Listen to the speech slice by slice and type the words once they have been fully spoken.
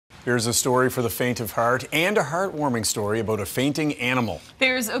Here's a story for the faint of heart and a heartwarming story about a fainting animal.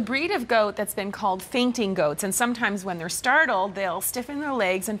 There's a breed of goat that's been called fainting goats, and sometimes when they're startled, they'll stiffen their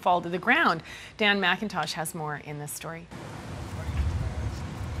legs and fall to the ground. Dan MacIntosh has more in this story.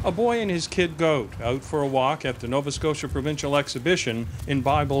 A boy and his kid goat out for a walk at the Nova Scotia Provincial Exhibition in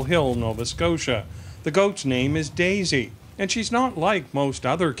Bible Hill, Nova Scotia. The goat's name is Daisy, and she's not like most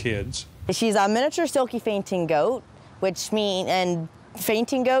other kids. She's a miniature silky fainting goat, and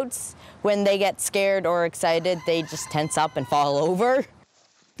fainting goats, when they get scared or excited, they just tense up and fall over.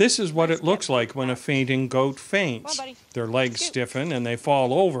 This is what it looks like when a fainting goat faints. Their legs stiffen and they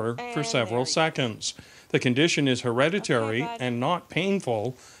fall over for several seconds. The condition is hereditary and not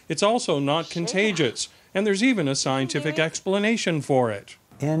painful. It's also not contagious, and there's even a scientific explanation for it.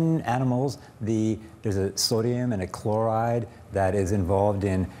 In animals, there's a sodium and a chloride that is involved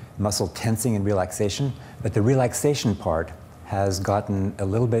in muscle tensing and relaxation, but the relaxation part has gotten a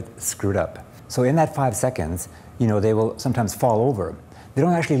little bit screwed up. So in that 5 seconds, they will sometimes fall over. They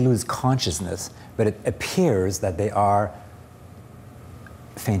don't actually lose consciousness, but it appears that they are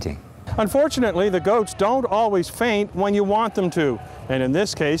fainting. Unfortunately, the goats don't always faint when you want them to. And in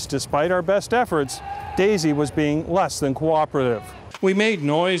this case, despite our best efforts, Daisy was being less than cooperative. We made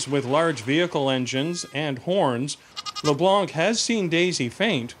noise with large vehicle engines and horns. LeBlanc has seen Daisy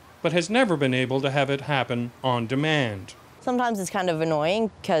faint, but has never been able to have it happen on demand. Sometimes it's kind of annoying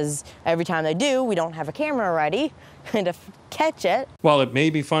because every time they do, we don't have a camera ready to catch it. While it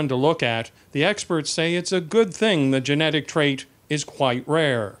may be fun to look at, the experts say it's a good thing the genetic trait is quite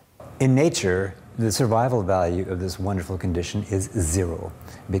rare. In nature, the survival value of this wonderful condition is 0,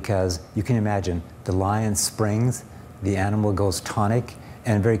 because you can imagine the lion springs, the animal goes tonic,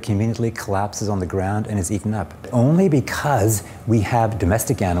 and very conveniently collapses on the ground and is eaten up. Only because we have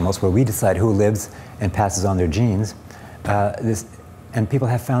domestic animals where we decide who lives and passes on their genes, and people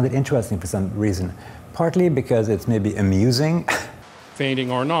have found it interesting for some reason, partly because it's maybe amusing.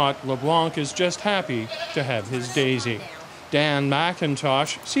 Fainting or not, LeBlanc is just happy to have his Daisy. Dan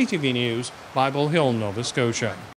MacIntosh, CTV News, Bible Hill, Nova Scotia.